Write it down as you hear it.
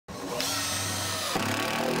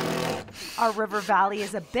Our river valley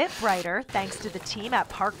is a bit brighter thanks to the team at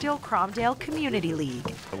Parkdale-Cromdale Community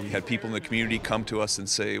League. We had people in the community come to us and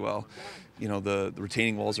say, well, you know, the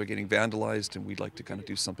retaining walls are getting vandalized and we'd like to kind of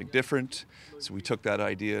do something different. So we took that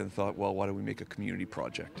idea and thought, well, why don't we make a community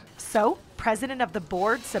project? So, president of the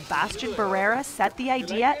board, Sebastian Barrera, set the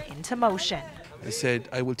idea into motion. I said,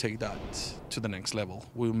 I will take that to the next level.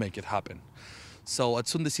 We'll make it happen. So as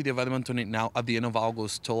soon as the city of Edmonton now at the end of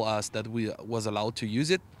August told us that we was allowed to use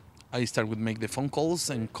it, I started with make the phone calls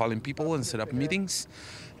and calling people and set up meetings,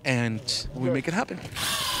 and we make it happen.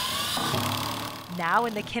 Now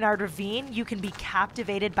in the Kinnart Ravine, you can be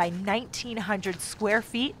captivated by 1,900 square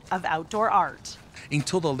feet of outdoor art. In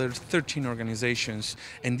total, there's 13 organizations,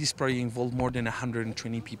 and this project involved more than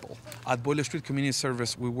 120 people. At Boiler Street Community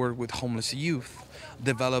Service, we work with homeless youth,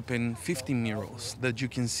 developing 50 murals that you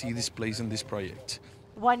can see displayed in this project.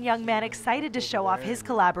 One young man excited to show off his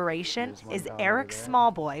collaboration is Eric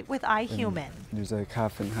Smallboy with iHuman. There's like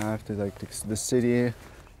half and half. There's like the city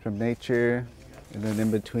from nature, and then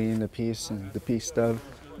in between the peace and the peace stuff.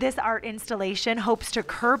 This art installation hopes to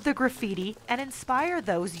curb the graffiti and inspire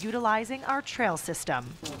those utilizing our trail system.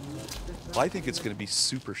 I think it's going to be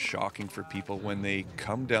super shocking for people when they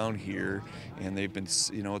come down here and they've been,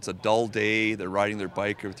 you know, it's a dull day, they're riding their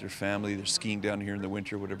bike with their family, they're skiing down here in the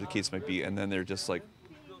winter, whatever the case might be, and then they're just like,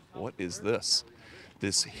 what is this?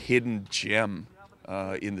 This hidden gem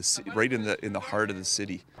in the right in the heart of the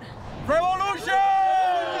city. Revolution!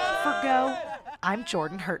 For Go, I'm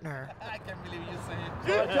Jordan Hurtner. I can't believe you say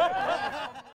it.